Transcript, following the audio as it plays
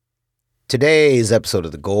Today's episode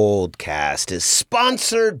of the Goldcast is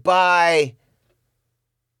sponsored by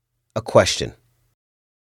a question.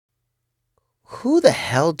 Who the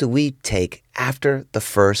hell do we take after the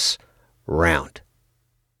first round?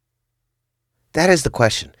 That is the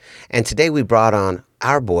question. And today we brought on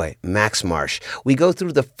our boy, Max Marsh. We go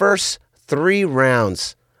through the first 3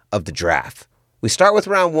 rounds of the draft. We start with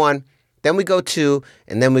round 1, then we go 2,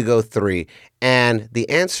 and then we go 3. And the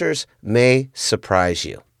answers may surprise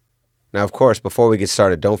you. Now, of course, before we get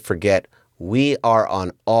started, don't forget, we are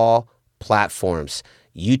on all platforms.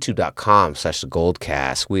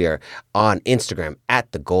 YouTube.com/thegoldcast. We are on Instagram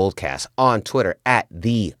at the Goldcast, on Twitter at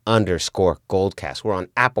 @the_Goldcast. We're on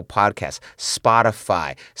Apple Podcasts,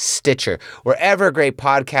 Spotify, Stitcher, wherever great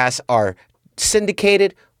podcasts are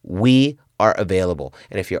syndicated, we are available.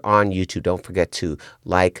 And if you're on YouTube, don't forget to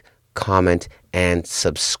like, comment, and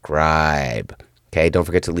subscribe. Okay, don't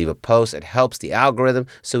forget to leave a post. It helps the algorithm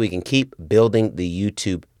so we can keep building the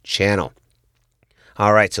YouTube channel.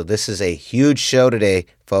 All right, so this is a huge show today,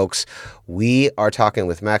 folks. We are talking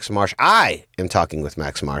with Max Marsh. I am talking with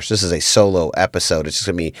Max Marsh. This is a solo episode. It's just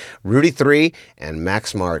going to be Rudy 3 and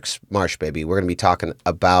Max Marsh, baby. We're going to be talking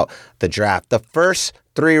about the draft. The first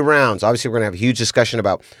 3 rounds. Obviously, we're going to have a huge discussion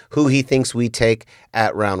about who he thinks we take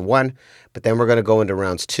at round 1. But then we're going to go into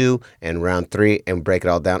rounds 2 and round 3 and break it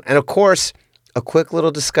all down. And, of course, a quick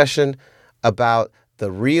little discussion about the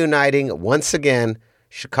reuniting, once again,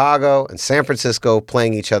 Chicago and San Francisco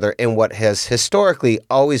playing each other in what has historically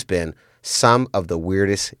always been some of the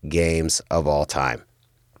weirdest games of all time.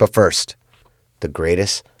 But first, the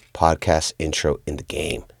greatest podcast intro in the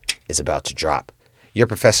game is about to drop. Your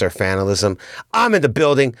professor of fanalism. I'm in the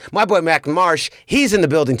building. My boy Max Marsh, he's in the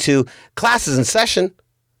building too. Class is in session.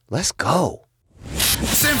 Let's go.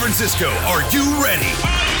 San Francisco, are you ready?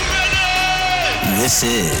 This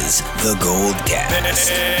is the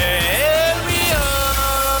Goldcast.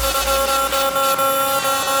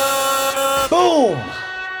 Boom!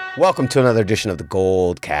 Welcome to another edition of the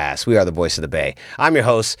Goldcast. We are the voice of the Bay. I'm your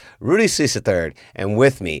host, Rudy Cease III, and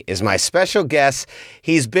with me is my special guest.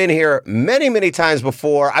 He's been here many, many times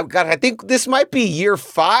before. I think this might be year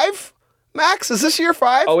 5. Max, is this year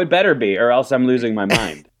 5? Oh, it better be, or else I'm losing my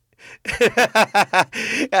mind.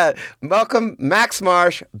 Welcome, Max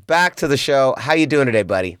Marsh, back to the show. How you doing today,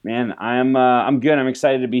 buddy? Man, I'm good. I'm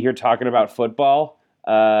excited to be here talking about football.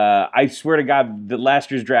 I swear to God, the last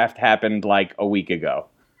year's draft happened like a week ago.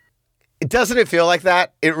 Doesn't it feel like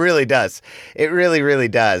that? It really does. It really, really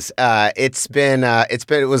does. It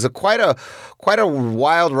was quite a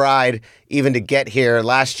wild ride even to get here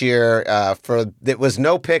last year. It was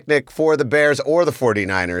no picnic for the Bears or the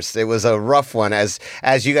 49ers. It was a rough one, as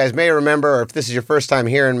you guys may remember, or if this is your first time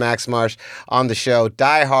hearing Max Marsh on the show,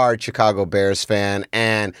 diehard Chicago Bears fan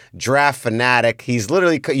and draft fanatic. He's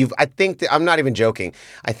literally, I'm not even joking.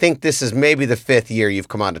 I think this is maybe the 5th year you've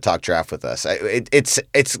come on to talk draft with us. It's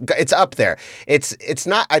up there. It's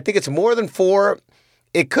not. I think it's more than 4.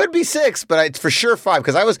 It could be 6, but it's for sure 5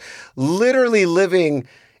 because I was literally living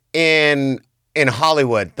in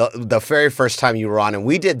Hollywood the very first time you were on, and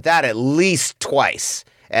we did that at least twice.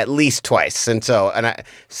 And so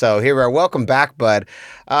here we are. Welcome back, bud.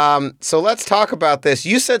 So let's talk about this.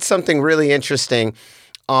 You said something really interesting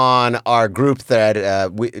on our group thread.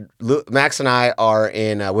 Max and I are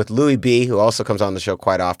in with Louis B, who also comes on the show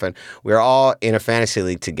quite often. We're all in a fantasy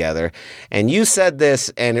league together. And you said this,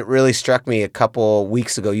 and it really struck me a couple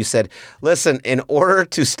weeks ago. You said, listen, in order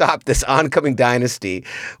to stop this oncoming dynasty,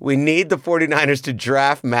 we need the 49ers to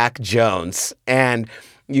draft Mac Jones. And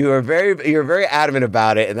you're very adamant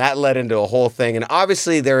about it, and that led into a whole thing. And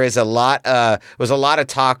obviously there was a lot of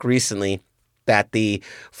talk recently that the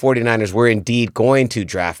 49ers were indeed going to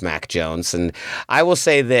draft Mac Jones. And I will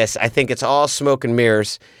say this, I think it's all smoke and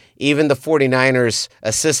mirrors. Even the 49ers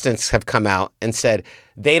assistants have come out and said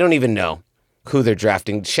they don't even know who they're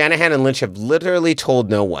drafting. Shanahan and Lynch have literally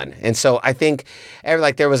told no one. And so I think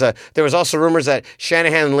there was also rumors that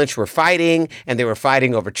Shanahan and Lynch were fighting, and they were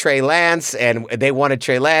fighting over Trey Lance, and they wanted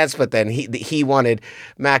Trey Lance, but then he wanted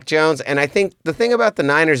Mac Jones. And I think the thing about the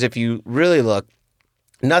Niners, if you really look,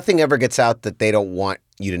 nothing ever gets out that they don't want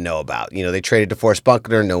you to know about. You know, they traded DeForest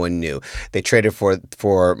Buckner, no one knew. They traded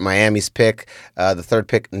for Miami's pick, the 3rd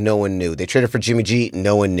pick, no one knew. They traded for Jimmy G,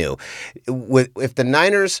 no one knew. If the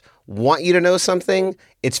Niners want you to know something,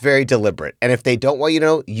 it's very deliberate. And if they don't want you to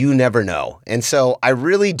know, you never know. And so I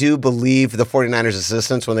really do believe the 49ers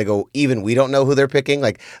assistants when they go, even we don't know who they're picking.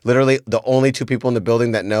 Like literally the only 2 people in the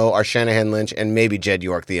building that know are Shanahan Lynch and maybe Jed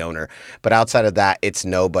York, the owner. But outside of that, it's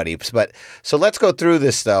nobody. So let's go through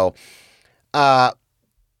this though.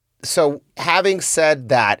 So having said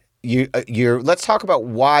that, let's talk about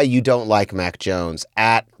why you don't like Mac Jones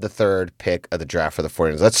at the third pick of the draft for the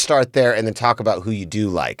 49ers. Let's start there and then talk about who you do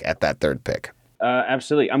like at that third pick.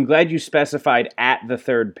 Absolutely. I'm glad you specified at the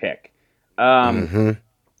third pick.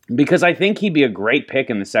 Because I think he'd be a great pick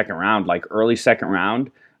in the second round, like early second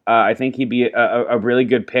round. I think he'd be a really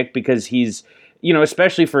good pick because he's,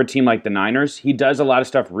 especially for a team like the Niners, he does a lot of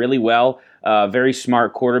stuff really well. Very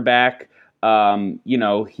smart quarterback.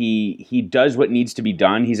 He does what needs to be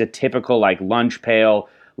done. He's a typical lunch pail.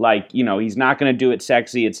 He's not going to do it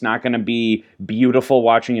sexy. It's not going to be beautiful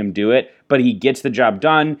watching him do it, but he gets the job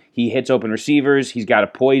done. He hits open receivers. He's got a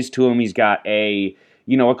poise to him. He's got a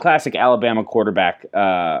classic Alabama quarterback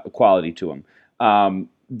quality to him.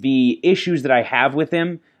 The issues that I have with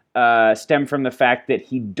him stem from the fact that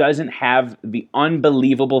he doesn't have the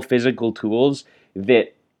unbelievable physical tools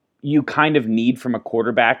that you kind of need from a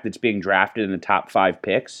quarterback that's being drafted in the top 5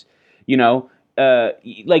 picks. Thinking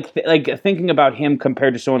about him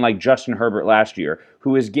compared to someone like Justin Herbert last year,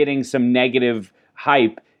 who is getting some negative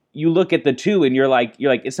hype. You look at the two and you're like,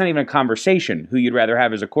 it's not even a conversation who you'd rather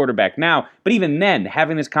have as a quarterback now. But even then,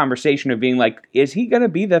 having this conversation of being like, is he going to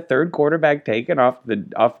be the third quarterback taken off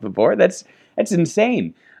the board? That's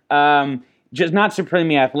insane. Just not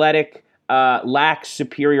supremely athletic, lacks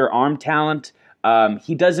superior arm talent.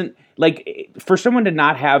 He doesn't for someone to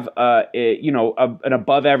not have an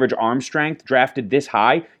above average arm strength drafted this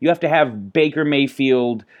high. You have to have Baker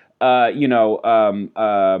Mayfield,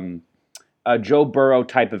 Joe Burrow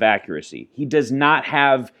type of accuracy. He does not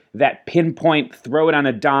have that pinpoint, throw it on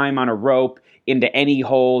a dime on a rope into any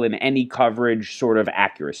hole in any coverage sort of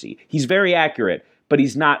accuracy. He's very accurate, but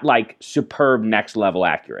he's not superb next level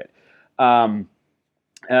accurate. Again,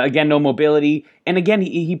 no mobility. And again,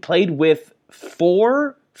 he played with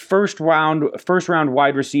 4 first round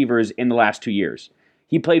wide receivers in the last 2 years.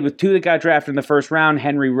 He played with 2 that got drafted in the first round,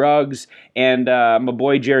 Henry Ruggs and my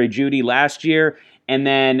boy Jerry Jeudy last year. And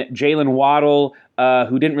then Jalen Waddle,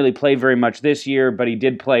 who didn't really play very much this year, but he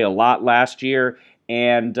did play a lot last year.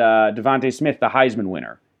 And Devontae Smith, the Heisman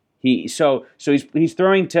winner. He's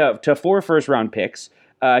throwing to 4 first-round picks.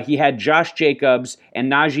 He had Josh Jacobs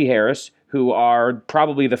and Najee Harris, who are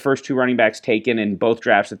probably the first 2 running backs taken in both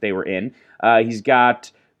drafts that they were in. He's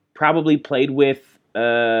got probably played with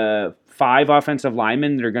 5 offensive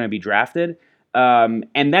linemen that are going to be drafted.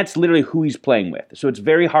 And that's literally who he's playing with. So it's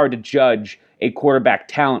very hard to judge a quarterback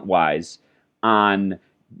talent-wise on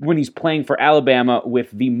when he's playing for Alabama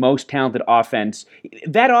with the most talented offense.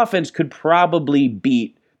 That offense could probably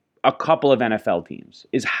beat a couple of NFL teams,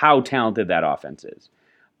 is how talented that offense is.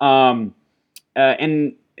 So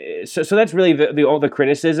that's really all the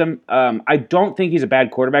criticism. I don't think he's a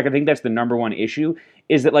bad quarterback. I think that's the number one issue,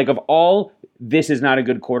 is that of all this is not a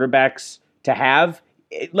good quarterbacks to have,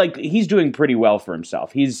 he's doing pretty well for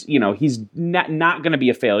himself. He's not going to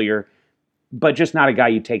be a failure, but just not a guy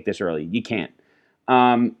you take this early. You can't.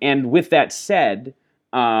 And with that said,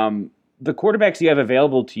 the quarterbacks you have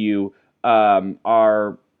available to you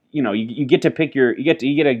are, you get to pick you get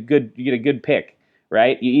a good pick,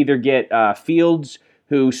 right? You either get Fields,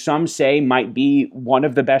 who some say might be one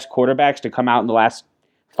of the best quarterbacks to come out in the last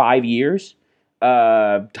 5 years,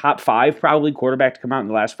 top 5 probably quarterback to come out in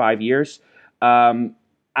the last 5 years.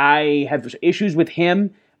 I have issues with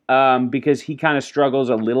him because he kind of struggles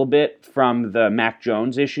a little bit from the Mac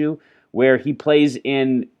Jones issue, where he plays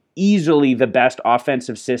in easily the best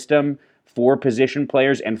offensive system for position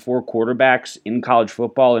players and for quarterbacks in college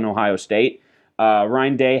football in Ohio State.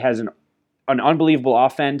 Ryan Day has an unbelievable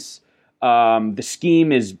offense. The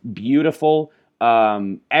scheme is beautiful.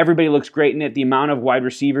 Everybody looks great in it. The amount of wide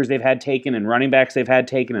receivers they've had taken and running backs they've had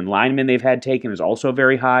taken and linemen they've had taken is also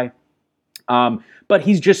very high. But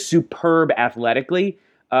he's just superb athletically.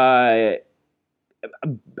 Outside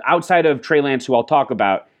of Trey Lance, who I'll talk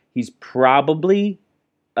about, he's probably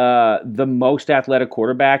the most athletic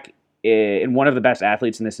quarterback and one of the best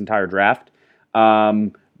athletes in this entire draft.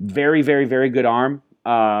 Very, very, very good arm.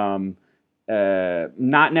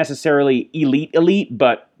 Not necessarily elite,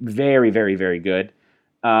 but very, very, very good.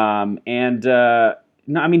 He's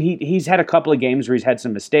had a couple of games where he's had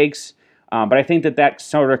some mistakes, but I think that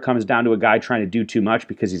sort of comes down to a guy trying to do too much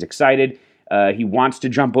because he's excited. He wants to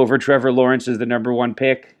jump over Trevor Lawrence as the number 1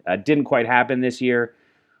 pick. Didn't quite happen this year.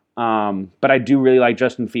 But I do really like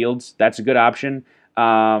Justin Fields. That's a good option.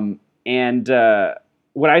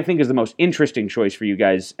 What I think is the most interesting choice for you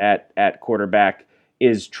guys at quarterback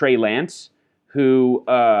is Trey Lance, who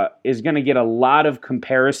is going to get a lot of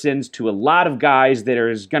comparisons to a lot of guys that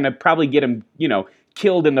is going to probably get him,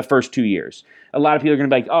 killed in the first 2 years. A lot of people are going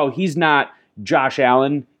to be like, oh, he's not Josh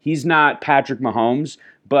Allen. He's not Patrick Mahomes.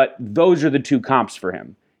 But those are the 2 comps for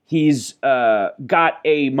him. He's got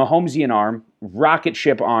a Mahomesian arm, rocket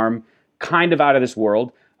ship arm, kind of out of this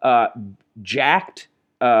world. Jacked,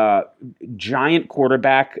 giant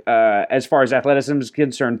quarterback as far as athleticism is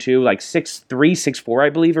concerned too, like 6'3", 6'4", I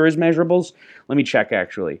believe are his measurables. Let me check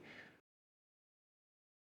actually.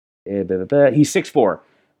 He's 6'4",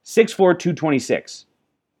 226.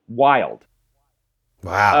 Wild.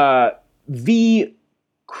 Wow. The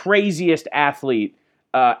craziest athlete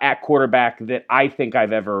at quarterback that I think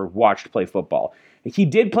I've ever watched play football. He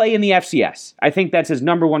did play in the FCS. I think that's his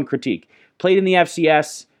number one critique. Played in the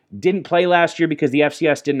FCS, didn't play last year because the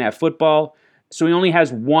FCS didn't have football. So he only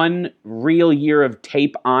has one real year of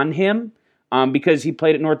tape on him because he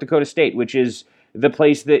played at North Dakota State, which is the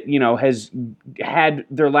place that, has had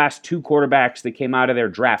their last two quarterbacks that came out of there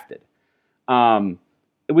drafted,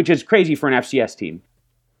 which is crazy for an FCS team.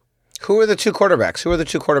 Who are the two quarterbacks?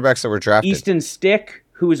 That were drafted? Easton Stick,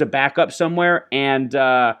 who is a backup somewhere, and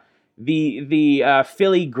the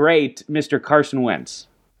Philly great, Mr. Carson Wentz.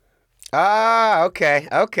 Ah, okay.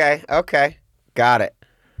 Got it.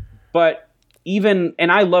 But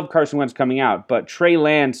and I love Carson Wentz coming out, but Trey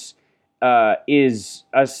Lance is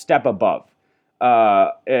a step above.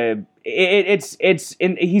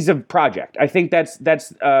 He's a project. I think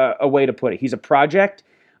that's a way to put it. He's a project.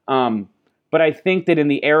 But I think that in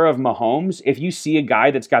the era of Mahomes, if you see a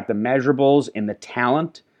guy that's got the measurables and the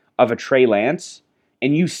talent of a Trey Lance,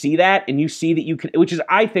 and you see that, and you see that you can, which is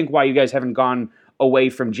I think why you guys haven't gone away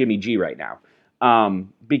from Jimmy G right now.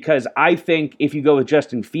 Because I think if you go with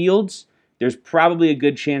Justin Fields, there's probably a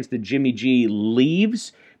good chance that Jimmy G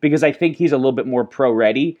leaves because I think he's a little bit more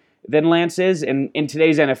pro-ready than Lance is. And in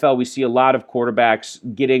today's NFL, we see a lot of quarterbacks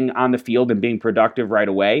getting on the field and being productive right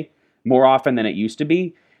away, more often than it used to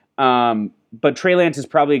be. But Trey Lance is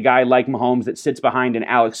probably a guy like Mahomes that sits behind an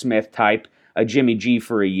Alex Smith type, a Jimmy G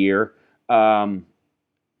for a year.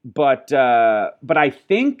 But I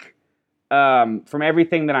think from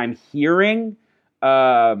everything that I'm hearing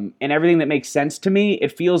and everything that makes sense to me,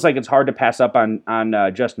 it feels like it's hard to pass up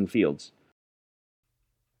on Justin Fields.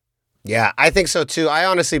 Yeah, I think so too. I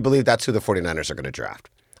honestly believe that's who the 49ers are going to draft.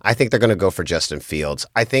 I think they're going to go for Justin Fields.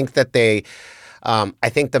 I think that I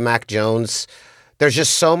think the Mac Jones, there's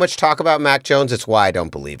just so much talk about Mac Jones. It's why I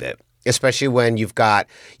don't believe it. Especially when you got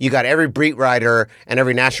every beat writer and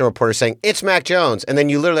every national reporter saying, it's Mac Jones. And then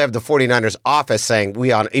you literally have the 49ers office saying, we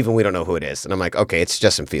don't know who it is. And I'm like, okay, it's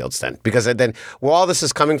Justin Fields then. Because then where all this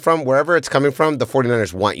is coming from, wherever it's coming from, the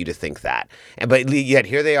 49ers want you to think that. But yet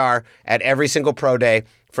here they are at every single pro day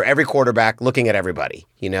for every quarterback looking at everybody,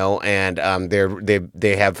 and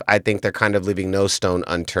they have, I think they're kind of leaving no stone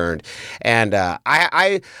unturned. And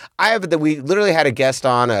we literally had a guest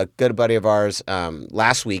on, a good buddy of ours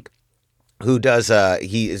last week, who does,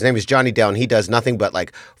 his name is Johnny Dell, and he does nothing but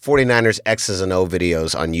like 49ers X's and O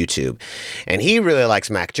videos on YouTube. And he really likes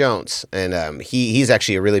Mac Jones. And he's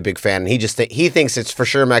actually a really big fan. And he thinks it's for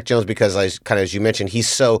sure Mac Jones because, as you mentioned, he's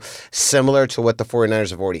so similar to what the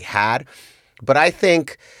 49ers have already had. But I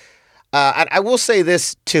think, I will say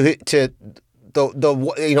this to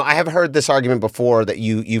I have heard this argument before that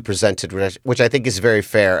you presented, which I think is very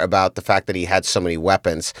fair about the fact that he had so many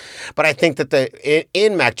weapons. But I think that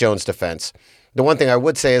in Mac Jones' defense, the one thing I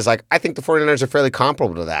would say is I think the 49ers are fairly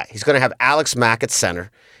comparable to that. He's going to have Alex Mack at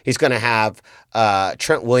center. He's going to have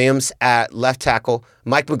Trent Williams at left tackle,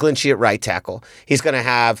 Mike McGlinchey at right tackle. He's going to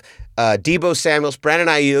have Deebo Samuels, Brandon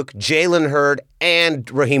Ayuk, Jalen Hurd, and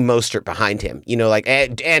Raheem Mostert behind him.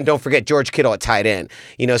 And don't forget George Kittle at tight end.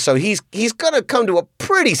 So he's going to come to a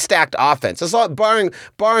pretty stacked offense. As long,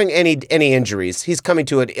 barring any injuries, he's coming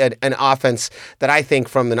to an offense that I think,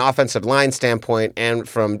 from an offensive line standpoint and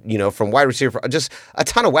from wide receiver, just a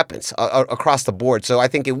ton of weapons across the board. So I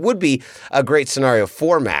think it would be a great scenario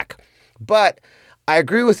for Mac. But I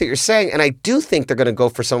agree with what you're saying, and I do think they're going to go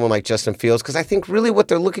for someone like Justin Fields because I think really what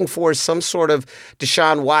they're looking for is some sort of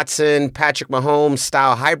Deshaun Watson, Patrick Mahomes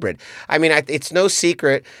style hybrid. I mean, it's no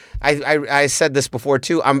secret. I said this before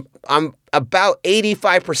too. I'm about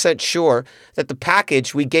 85% sure that the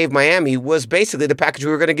package we gave Miami was basically the package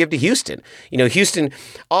we were going to give to Houston. Houston,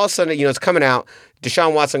 all of a sudden, it's coming out.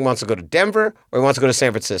 Deshaun Watson wants to go to Denver or he wants to go to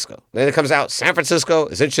San Francisco. Then it comes out San Francisco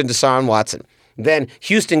is interested in Deshaun Watson. Then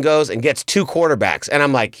Houston goes and gets two quarterbacks, and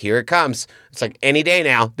I'm like, here it comes. It's like any day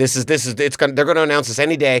now. They're going to announce this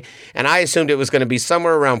any day, and I assumed it was going to be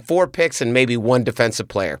somewhere around 4 picks and maybe one defensive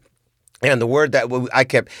player. And the word that I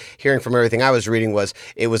kept hearing from everything I was reading was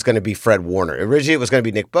it was going to be Fred Warner. Originally, it was going to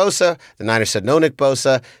be Nick Bosa. The Niners said no Nick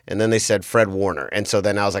Bosa, and then they said Fred Warner. And so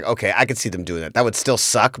then I was like, okay, I could see them doing that. That would still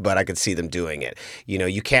suck, but I could see them doing it. You know,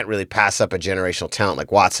 you can't really pass up a generational talent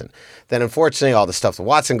like Watson. Then, unfortunately, all the stuff with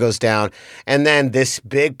Watson goes down, and then this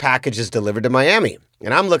big package is delivered to Miami.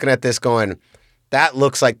 And I'm looking at this going, that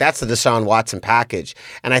looks like that's the Deshaun Watson package.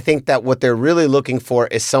 And I think that what they're really looking for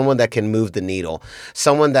is someone that can move the needle,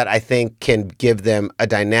 someone that I think can give them a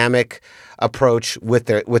dynamic approach with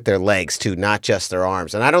their legs too, not just their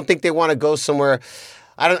arms. And I don't think they want to go somewhere.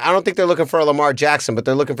 I don't think they're looking for a Lamar Jackson, but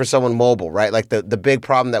they're looking for someone mobile, right? Like the big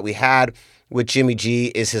problem that we had with Jimmy G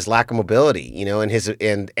is his lack of mobility, you know, and he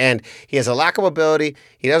has a lack of mobility.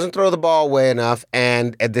 He doesn't throw the ball away enough,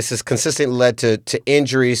 and this has consistently led to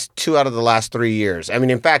injuries 2 out of the last 3 years. I mean,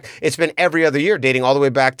 in fact, it's been every other year, dating all the way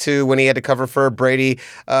back to when he had to cover for Brady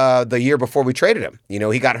the year before we traded him. You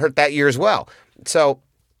know, he got hurt that year as well. So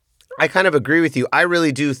I kind of agree with you. I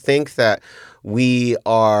really do think that we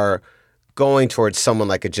are going towards someone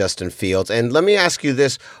like a Justin Fields. And let me ask you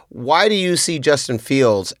this. Why do you see Justin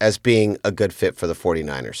Fields as being a good fit for the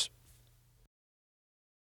 49ers?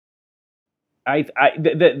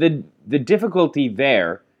 The difficulty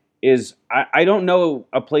there is I don't know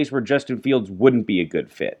a place where Justin Fields wouldn't be a good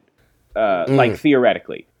fit, like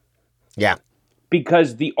theoretically. Yeah.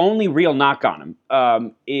 Because the only real knock on him,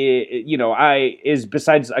 is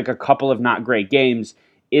besides like a couple of not great games,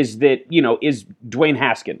 is that, you know, is Dwayne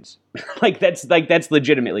Haskins. that's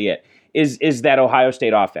legitimately it, is that Ohio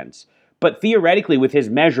State offense. But theoretically, with his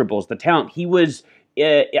measurables, the talent, he was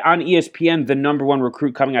on ESPN the number 1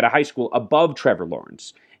 recruit coming out of high school above Trevor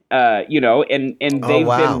Lawrence. And they've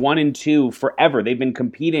been 1 and 2 forever. They've been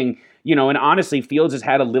competing, you know, and honestly, Fields has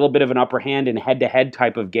had a little bit of an upper hand in head-to-head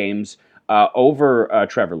type of games over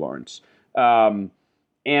Trevor Lawrence. I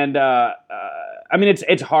mean,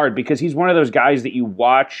 it's hard because he's one of those guys that you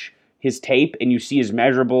watch his tape and you see his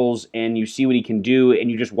measurables and you see what he can do and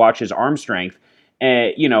you just watch his arm strength,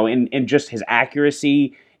 and just his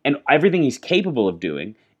accuracy and everything he's capable of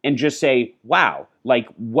doing, and just say, wow, like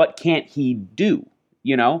what can't he do,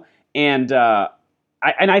 you know? And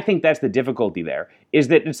I think that's the difficulty there, is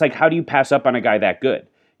that it's like, how do you pass up on a guy that good?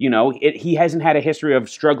 You know, he hasn't had a history of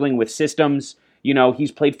struggling with systems. You know,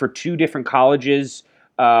 he's played for 2 different colleges.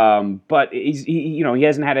 But he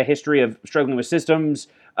hasn't had a history of struggling with systems.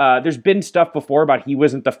 There's been stuff before about he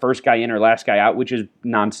wasn't the first guy in or last guy out, which is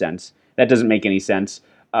nonsense. That doesn't make any sense.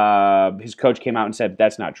 His coach came out and said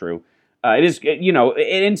that's not true. It is, you know,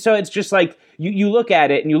 and so it's just like you look at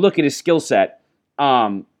it and you look at his skill set,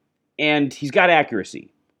 and he's got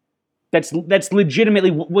accuracy. That's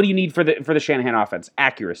legitimately what do you need for the Shanahan offense?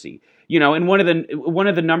 Accuracy. You know, and one of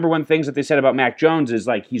the number 1 things that they said about Mac Jones is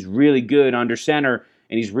like he's really good under center.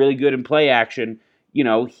 And he's really good in play action. You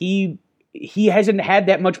know, he hasn't had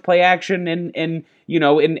that much play action and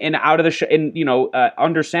out of the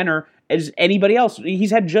under center as anybody else.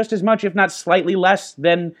 He's had just as much, if not slightly less,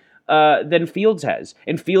 than Fields has.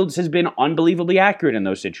 And Fields has been unbelievably accurate in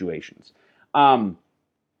those situations. I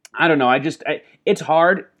don't know. It's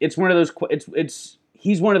hard. It's one of those.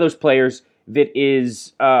 He's one of those players that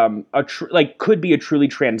is could be a truly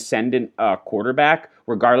transcendent quarterback,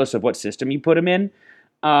 regardless of what system you put him in.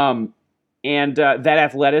 That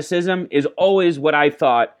athleticism is always what I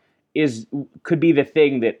thought could be the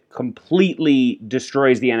thing that completely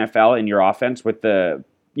destroys the NFL in your offense with the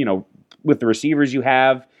receivers you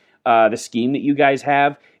have, the scheme that you guys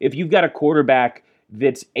have. If you've got a quarterback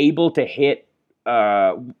that's able to hit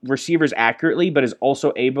receivers accurately, but is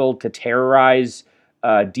also able to terrorize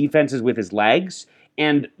defenses with his legs.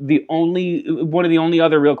 And one of the only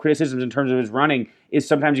other real criticisms in terms of his running is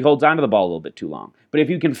sometimes he holds on to the ball a little bit too long. But if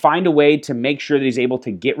you can find a way to make sure that he's able to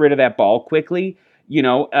get rid of that ball quickly, you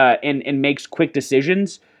know, and makes quick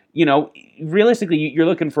decisions, you know, realistically, you're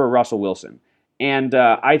looking for a Russell Wilson. And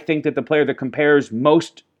I think that the player that compares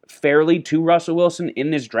most fairly to Russell Wilson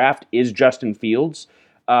in this draft is Justin Fields.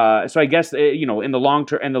 So I guess, in the long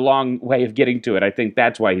term and the long way of getting to it, I think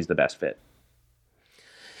that's why he's the best fit.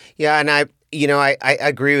 Yeah, and I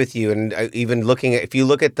agree with you. And even looking at, if you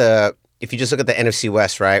just look at the NFC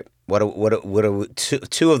West, right? What are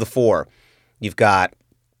two of the 4? You've got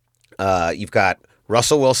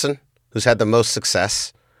Russell Wilson, who's had the most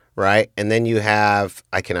success, right? And then you have,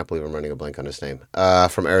 I cannot believe I'm running a blank on his name,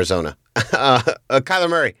 from Arizona, Kyler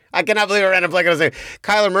Murray. I cannot believe I ran a blank on his name,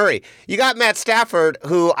 Kyler Murray. You got Matt Stafford,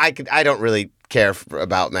 who I don't really care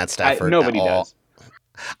about Matt Stafford. Nobody at all. does.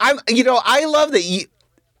 I love that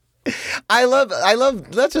I love,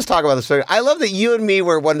 let's just talk about this. I love that you and me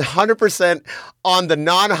were 100% on the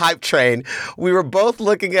non-hype train. We were both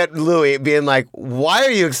looking at Louis being like, why are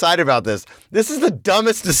you excited about this? This is the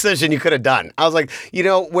dumbest decision you could have done. I was like,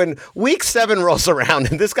 when week 7 rolls around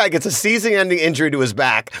and this guy gets a season-ending injury to his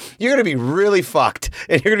back, you're going to be really fucked.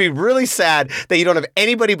 And you're going to be really sad that you don't have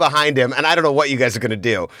anybody behind him. And I don't know what you guys are going to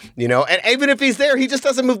do, And even if he's there, he just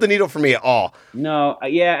doesn't move the needle for me at all. No,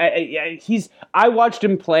 I watched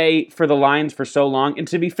him play for the Lions for so long, and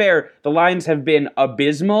to be fair, the Lions have been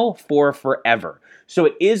abysmal for forever. So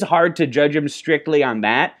it is hard to judge him strictly on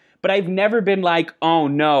that, but I've never been like, oh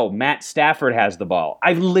no, Matt Stafford has the ball.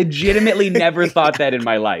 I've legitimately never thought that in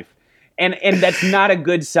my life. And that's not a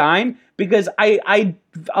good sign, because I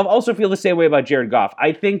also feel the same way about Jared Goff.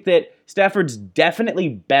 I think that Stafford's definitely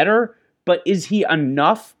better, but is he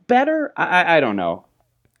enough better? I don't know.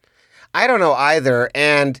 I don't know either,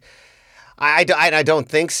 and I don't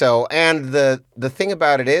think so. And the thing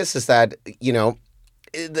about it is that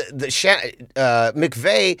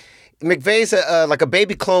McVay's like a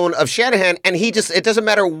baby clone of Shanahan, and it doesn't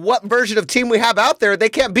matter what version of team we have out there, they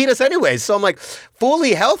can't beat us anyways. So I'm like,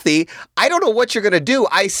 fully healthy, I don't know what you're gonna do.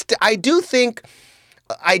 I do think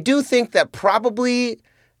that probably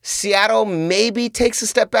Seattle maybe takes a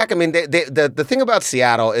step back. I mean, the thing about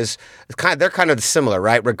Seattle is they're kind of similar,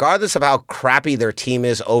 right? Regardless of how crappy their team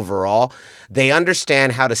is overall, they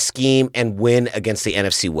understand how to scheme and win against the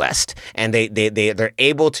NFC West, and they're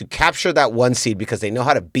able to capture that 1 seed because they know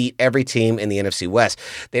how to beat every team in the NFC West.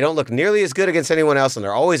 They don't look nearly as good against anyone else, and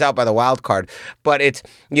they're always out by the wild card. But it's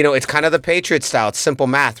kind of the Patriots style. It's simple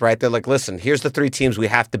math, right? They're like, listen, here's the 3 teams we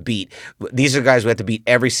have to beat. These are guys we have to beat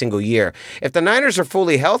every single year. If the Niners are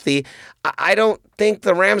fully healthy, I don't think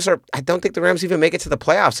the Rams even make it to the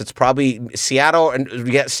playoffs. It's probably Seattle and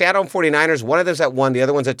 49ers. One of them's at 1, the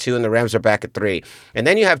other one's at 2, and the Rams are back at 3. And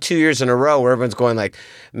then you have 2 years in a row where everyone's going like,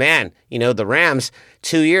 man, the Rams,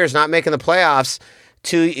 2 years not making the playoffs.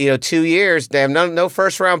 2 years, they have no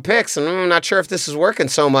first round picks, and I'm not sure if this is working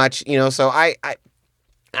so much. So I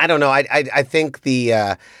don't know. I think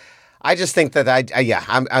I just think that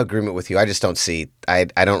I'm in agreement with you. I just don't see. I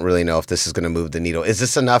don't really know if this is going to move the needle. Is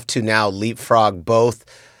this enough to now leapfrog both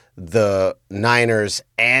the Niners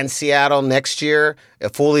and Seattle next year? A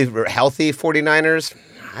fully healthy 49ers?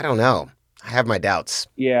 I don't know. I have my doubts.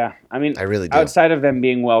 Yeah, I mean, I really do. Outside of them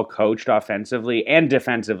being well coached offensively and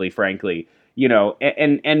defensively, frankly,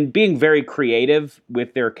 and being very creative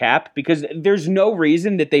with their cap, because there's no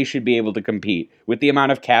reason that they should be able to compete with the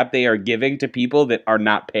amount of cap they are giving to people that are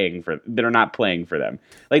not playing for them.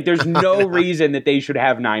 Like, there's no reason that they should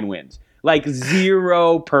have 9 wins. Like,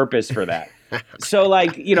 zero purpose for that. So,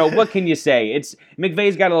 like, what can you say? It's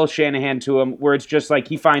McVay's got a little Shanahan to him, where it's just like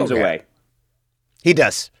he finds a way. He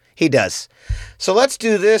does. So let's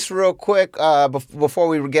do this real quick before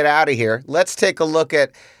we get out of here. Let's take a look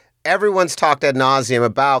at. Everyone's talked ad nauseum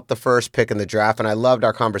about the first pick in the draft, and I loved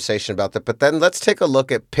our conversation about that. But then let's take a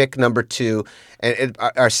look at pick number 2, and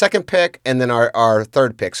our second pick, and then our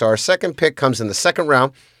third pick. So our second pick comes in the second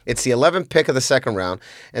round. It's the 11th pick of the second round,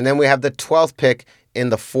 and then we have the 12th pick in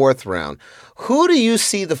the 4th round. Who do you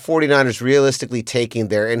see the 49ers realistically taking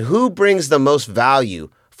there, and who brings the most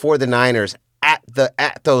value for the Niners at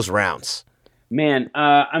those rounds? Man,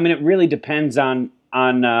 I mean, it really depends on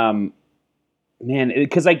man,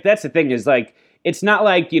 because like that's the thing is like it's not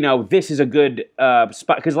like this is a good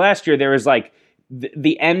spot, because last year there was like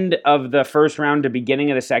the end of the first round to beginning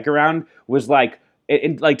of the second round was like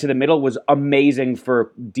to the middle was amazing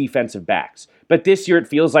for defensive backs, but this year it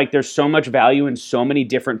feels like there's so much value in so many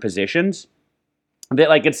different positions that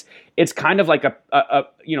like it's kind of like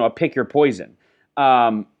a pick your poison.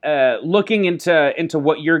 Looking into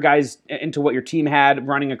what your team had,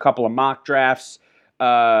 running a couple of mock drafts.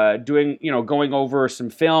 Going over some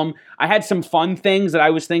film. I had some fun things that I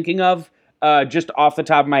was thinking of just off the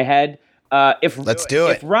top of my head. Let's do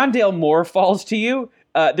it. If Rondale Moore falls to you,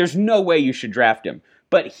 there's no way you should draft him.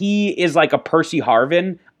 But he is like a Percy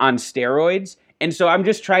Harvin on steroids. And so I'm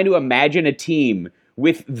just trying to imagine a team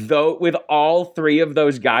with all 3 of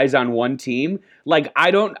those guys on one team. Like,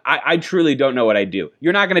 I truly don't know what I'd do.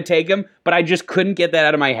 You're not going to take him, but I just couldn't get that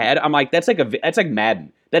out of my head. I'm like, that's like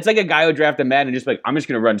Madden. That's like a guy who drafted Madden and just like, I'm just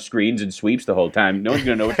going to run screens and sweeps the whole time. No one's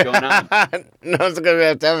going to know what's going on. No one's going to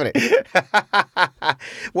have to.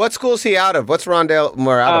 What school's he out of? What's Rondale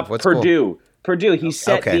Moore out of? What Purdue. School? Purdue. He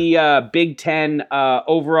set the Big Ten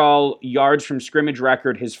overall yards from scrimmage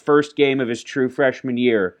record his first game of his true freshman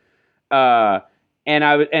year. And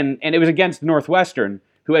it was against Northwestern,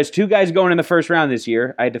 who has 2 guys going in the first round this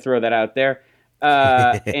year. I had to throw that out there.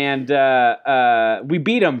 And we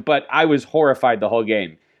beat them, but I was horrified the whole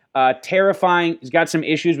game. Terrifying. He's got some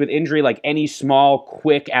issues with injury like any small,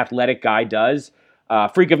 quick, athletic guy does.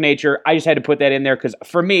 Freak of nature. I just had to put that in there because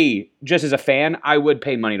for me, just as a fan, I would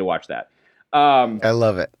pay money to watch that. I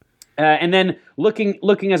love it. And then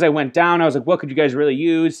looking as I went down, I was like, what could you guys really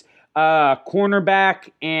use? Cornerback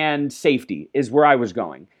and safety is where I was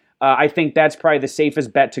going. I think that's probably the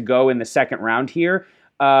safest bet to go in the second round here.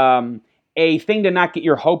 A thing to not get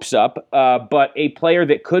your hopes up, but a player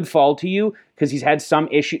that could fall to you because he's had some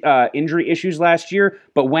injury issues last year,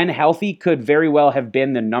 but when healthy could very well have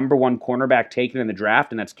been the number one cornerback taken in the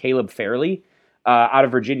draft, and that's Caleb Farley out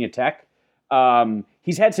of Virginia Tech.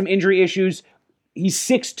 He's had some injury issues. He's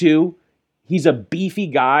 6'2". He's a beefy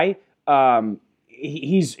guy.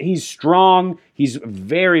 He's strong. He's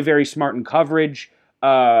very, very smart in coverage.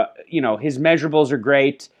 His measurables are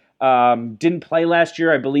great. Didn't play last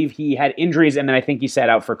year. I believe he had injuries, and then I think he sat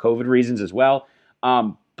out for COVID reasons as well.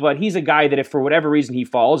 But he's a guy that if for whatever reason he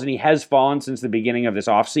falls, and he has fallen since the beginning of this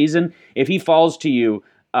offseason, if he falls to you,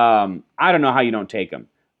 I don't know how you don't take him.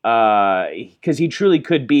 Because he truly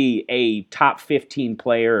could be a top 15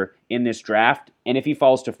 player in this draft. And if he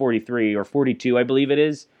falls to 43 or 42, I believe it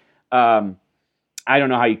is, I don't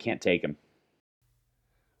know how you can't take him.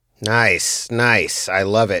 Nice. I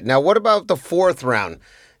love it. Now, what about the fourth round?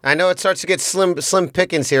 I know it starts to get slim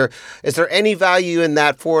pickings here. Is there any value in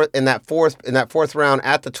that fourth round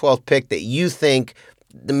at the 12th pick that you think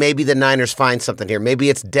maybe the Niners find something here? Maybe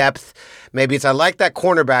it's depth. Maybe it's I like that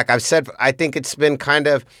cornerback. I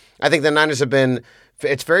think the Niners have been.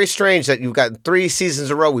 It's very strange that you've got 3 seasons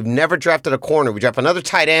in a row. We've never drafted a corner. We draft another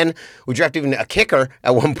tight end. We draft even a kicker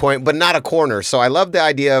at one point, but not a corner. So I love the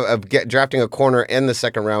idea of drafting a corner in the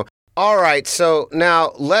second round. All right, so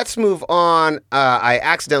now let's move on. I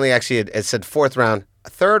accidentally had said fourth round.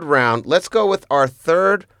 Third round. Let's go with our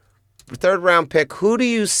third round pick. Who do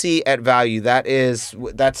you see at value? That's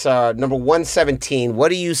number 117. What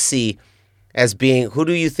do you see as being? Who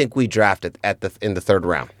do you think we drafted in the third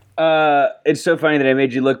round? It's so funny that I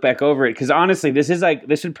made you look back over it because honestly, this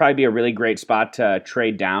would probably be a really great spot to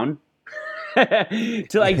trade down. This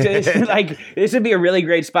would be a really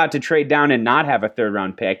great spot to trade down and not have a third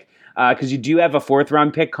round pick because you do have a fourth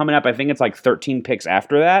round pick coming up. I think it's like 13 picks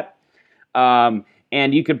after that.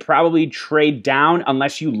 And you could probably trade down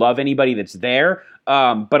unless you love anybody that's there.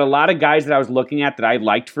 But a lot of guys that I was looking at that I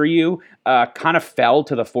liked for you kind of fell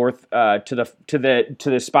to the fourth to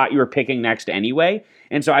the spot you were picking next anyway.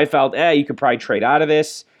 And so I felt, you could probably trade out of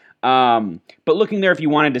this. But looking there, if you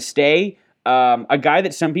wanted to stay, a guy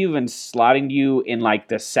that some people have been slotting you in like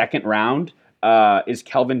the second round is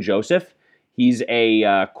Kelvin Joseph. He's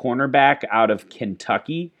a cornerback out of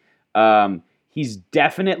Kentucky. He's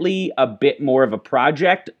definitely a bit more of a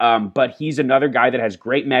project, but he's another guy that has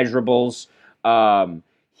great measurables.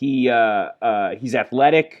 He's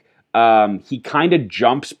athletic. He kind of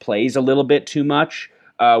jumps plays a little bit too much,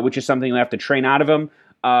 which is something you have to train out of him.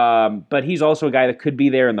 But he's also a guy that could be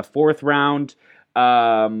there in the fourth round.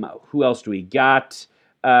 Who else do we got?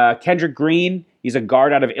 Kendrick Green. He's a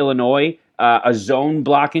guard out of Illinois, a zone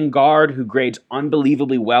blocking guard who grades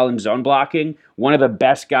unbelievably well in zone blocking. One of the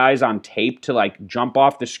best guys on tape to like jump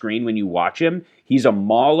off the screen when you watch him. He's a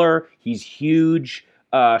mauler. He's huge,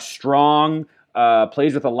 strong,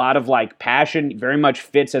 plays with a lot of like passion. Very much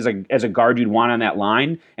fits as a guard you'd want on that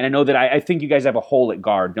line. And I know that I think you guys have a hole at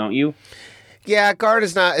guard, don't you? Yeah, guard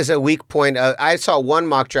is a weak point. I saw one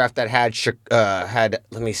mock draft that had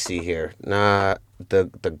let me see here.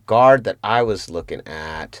 The guard that I was looking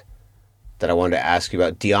at that I wanted to ask you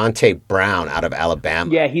about, Deonte Brown out of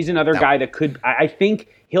Alabama. Yeah, he's another guy that could. I think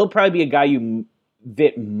he'll probably be a guy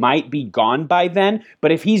that might be gone by then.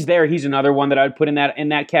 But if he's there, he's another one that I would put in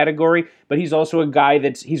that category. But he's also a guy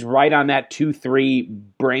he's right on that 2-3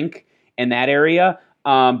 brink in that area.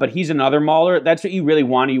 But he's another mauler. That's what you really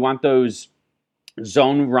want. You want those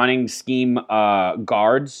zone running scheme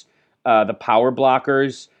guards, the power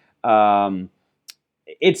blockers.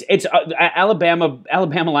 It's Alabama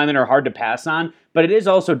linemen are hard to pass on, but it is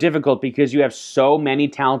also difficult because you have so many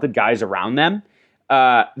talented guys around them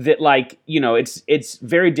that it's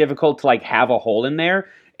very difficult to like have a hole in there.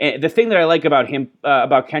 And the thing that I like about him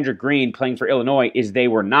about Kendrick Green playing for Illinois is they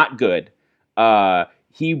were not good.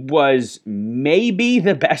 He was maybe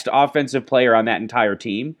the best offensive player on that entire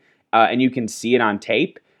team. And you can see it on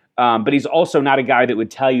tape. But he's also not a guy that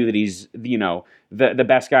would tell you that he's, the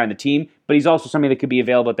best guy on the team. But he's also somebody that could be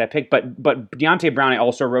available at that pick. But Deonte Brown I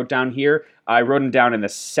also wrote down here. I wrote him down in the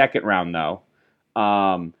second round, though.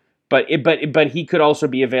 But he could also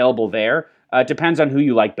be available there. It depends on who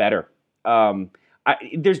you like better.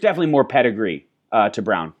 There's definitely more pedigree to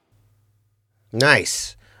Brown.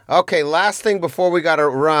 Nice. Okay, last thing before we got to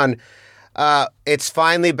run. It's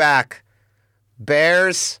finally back.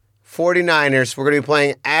 Bears, 49ers. We're going to be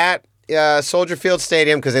playing at Soldier Field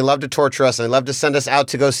Stadium because they love to torture us and they love to send us out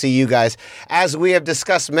to go see you guys. As we have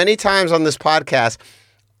discussed many times on this podcast,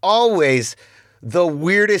 always the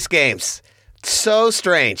weirdest games. So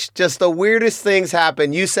strange. Just the weirdest things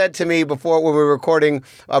happen. You said to me before when we were recording,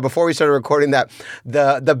 before we started recording, that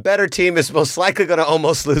the better team is most likely going to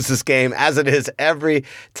almost lose this game, as it is every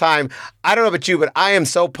time. I don't know about you, but I am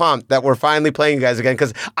so pumped that we're finally playing you guys again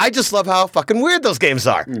because I just love how fucking weird those games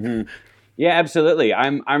are. Mm-hmm. Yeah, absolutely.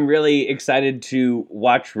 I'm really excited to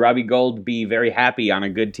watch Robbie Gould be very happy on a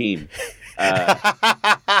good team.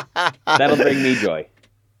 That'll bring me joy.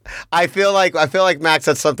 I feel like Max,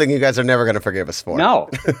 that's something you guys are never going to forgive us for. No,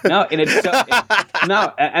 and it's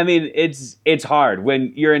no. I mean, it's hard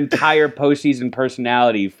when your entire postseason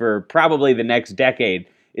personality for probably the next decade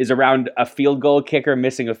is around a field goal kicker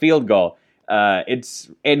missing a field goal.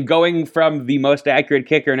 And going from the most accurate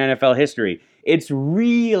kicker in NFL history, it's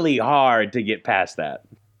really hard to get past that.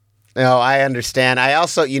 No, I understand. I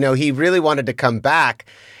also, he really wanted to come back.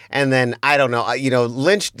 And then, I don't know,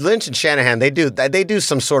 Lynch and Shanahan, they do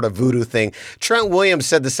some sort of voodoo thing. Trent Williams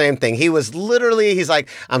said the same thing. He's like,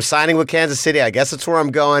 I'm signing with Kansas City. I guess that's where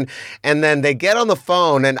I'm going. And then they get on the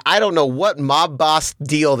phone, and I don't know what mob boss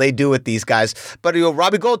deal they do with these guys. But,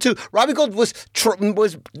 Robbie Gould, too. Robbie Gould was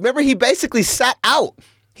remember, he basically sat out.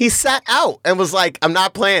 He sat out and was like, I'm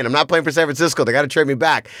not playing for San Francisco. They got to trade me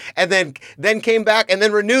back. And then came back and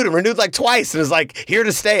then renewed like twice and was like, here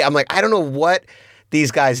to stay. I'm like, I don't know what these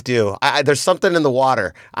guys do. There's something in the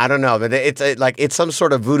water. I don't know, but it's some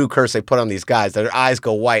sort of voodoo curse they put on these guys. Their eyes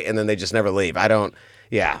go white and then they just never leave. I'm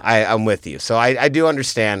with you. So I do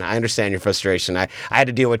understand. I understand your frustration. I had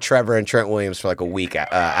to deal with Trevor and Trent Williams for like a week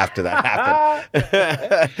after that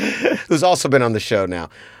happened. Who's also been on the show now.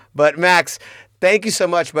 But Max, thank you so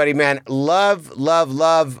much, buddy, man. Love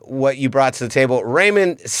what you brought to the table.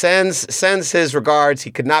 Raymond sends his regards.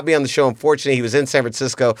 He could not be on the show, unfortunately. He was in San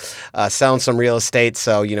Francisco selling some real estate,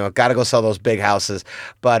 so got to go sell those big houses.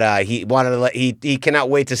 But he cannot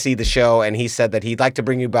wait to see the show, and he said that he'd like to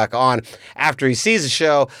bring you back on after he sees the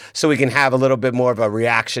show, so we can have a little bit more of a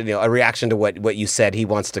reaction to what you said. He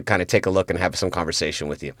wants to kind of take a look and have some conversation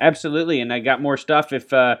with you. Absolutely, and I got more stuff.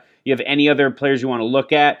 If you have any other players you want to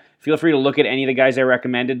look at, feel free to look at any of the guys I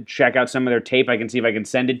recommended. Check out some of their tape. I can see if I can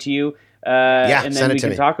send it to you. And then we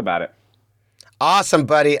can talk about it. Awesome,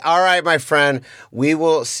 buddy. All right, my friend. We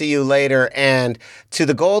will see you later. And to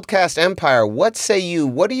the Goldcast Empire, what say you?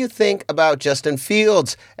 What do you think about Justin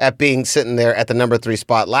Fields sitting there at the number 3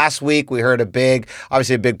 spot? Last week, we heard a big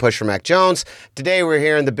push for Mac Jones. Today, we're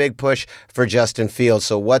hearing the big push for Justin Fields.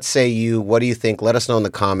 So what say you? What do you think? Let us know in the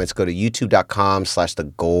comments. Go to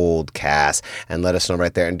youtube.com/thegoldcast and let us know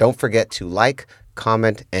right there. And don't forget to like,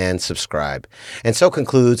 comment, and subscribe. And so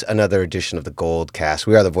concludes another edition of the Goldcast.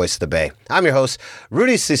 We are the voice of the Bay. I'm your host,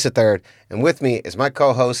 Rudy Cease III, and with me is my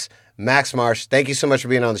co-host, Max Marsh. Thank you so much for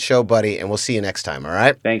being on the show, buddy, and we'll see you next time, all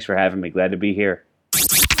right? Thanks for having me. Glad to be here.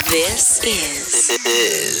 This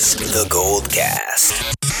is the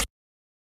Goldcast.